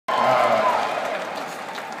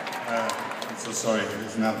So sorry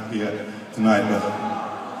he's not here tonight,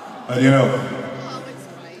 but you know,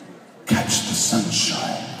 catch the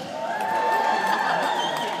sunshine.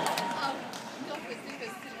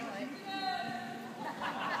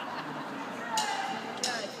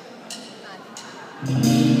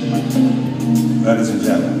 Ladies and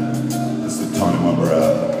gentlemen, this is Tony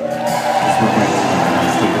Mambarella. This will bring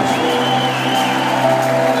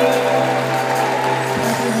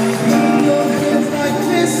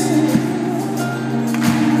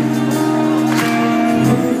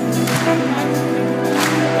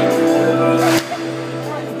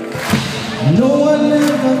no one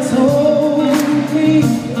ever told me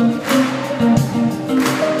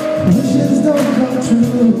wishes don't come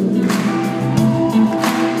true.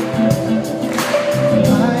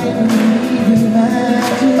 I believe in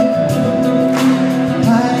magic.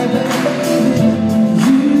 I believe in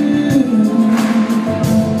you.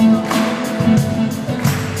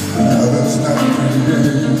 Love is not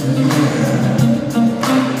created.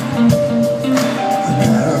 I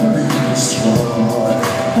gotta be destroyed.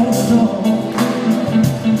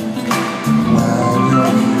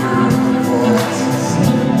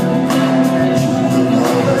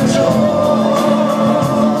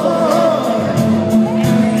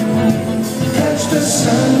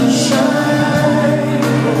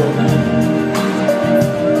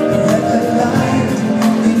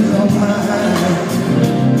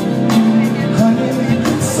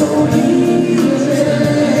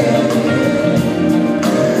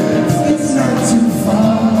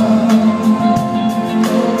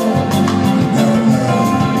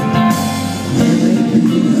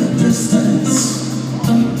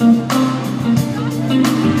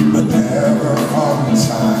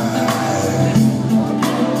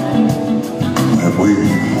 We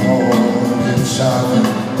hold each other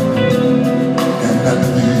and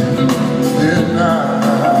believe in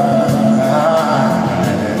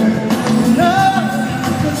No,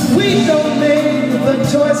 'cause we don't make the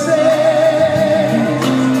choices,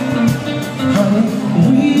 honey.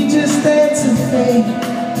 We just answer fate.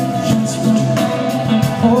 Yes, we do.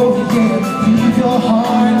 Oh yeah, leave your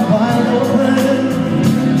heart wide open.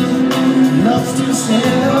 Loves to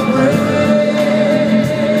celebrate.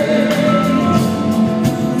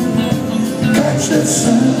 The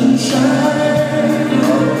sunshine,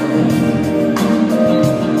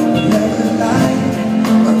 let the light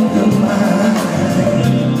of your mind.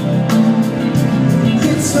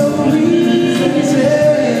 It's so easy,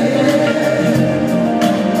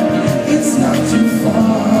 it's not too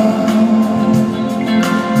far.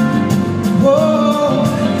 Whoa,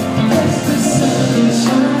 catch the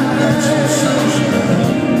sunshine,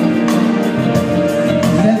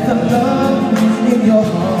 let the love in your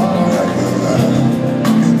heart.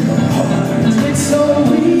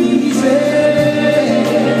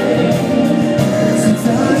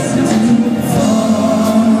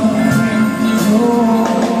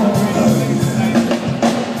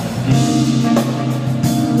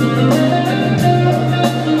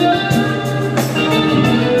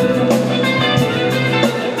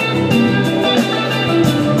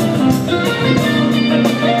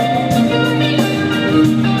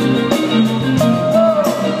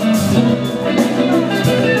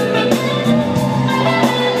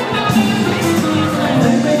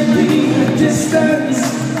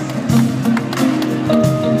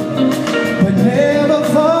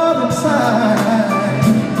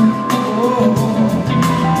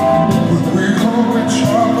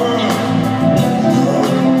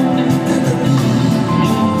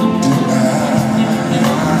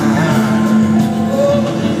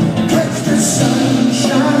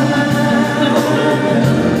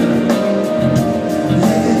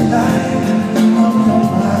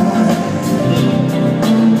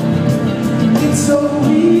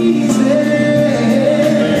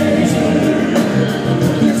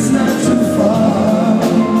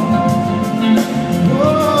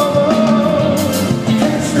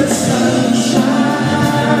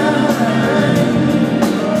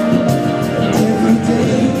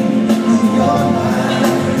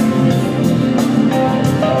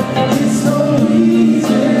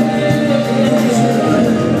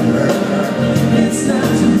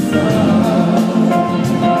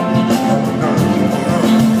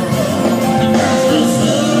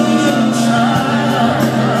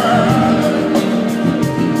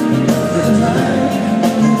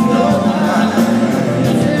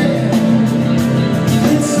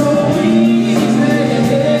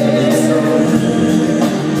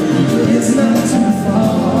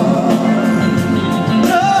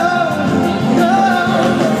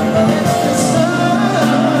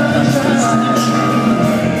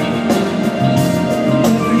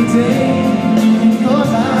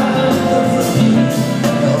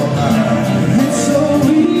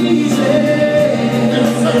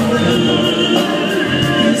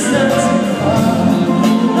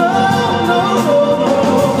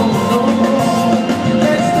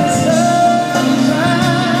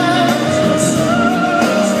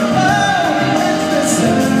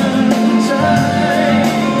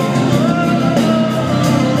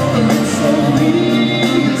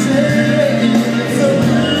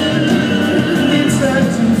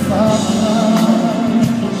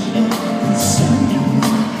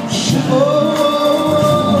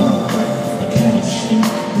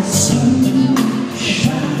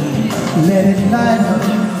 Let it light up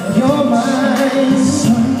your mind.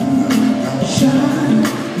 Sunshine.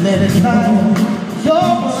 Let it light up your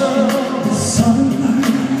world. Sunshine.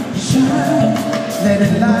 Let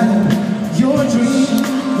it light up your dream.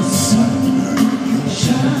 Sunshine.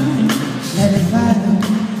 Let it light up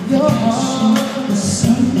your heart.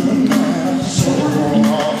 Sunshine.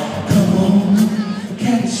 Come on,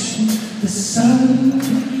 catch the sunshine.